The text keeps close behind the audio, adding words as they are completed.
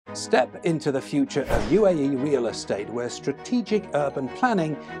Step into the future of UAE real estate, where strategic urban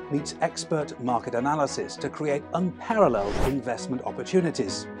planning meets expert market analysis to create unparalleled investment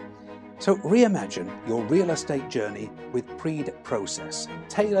opportunities. So reimagine your real estate journey with PREAD Process,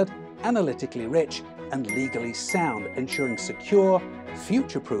 tailored, analytically rich and legally sound, ensuring secure,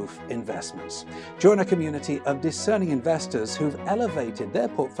 future-proof investments. Join a community of discerning investors who've elevated their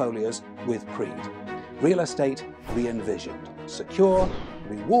portfolios with PREAD. Real Estate Reenvisioned. Secure,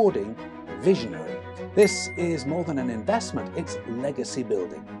 rewarding, visionary. This is more than an investment, it's legacy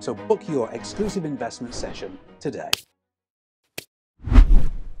building. So book your exclusive investment session today.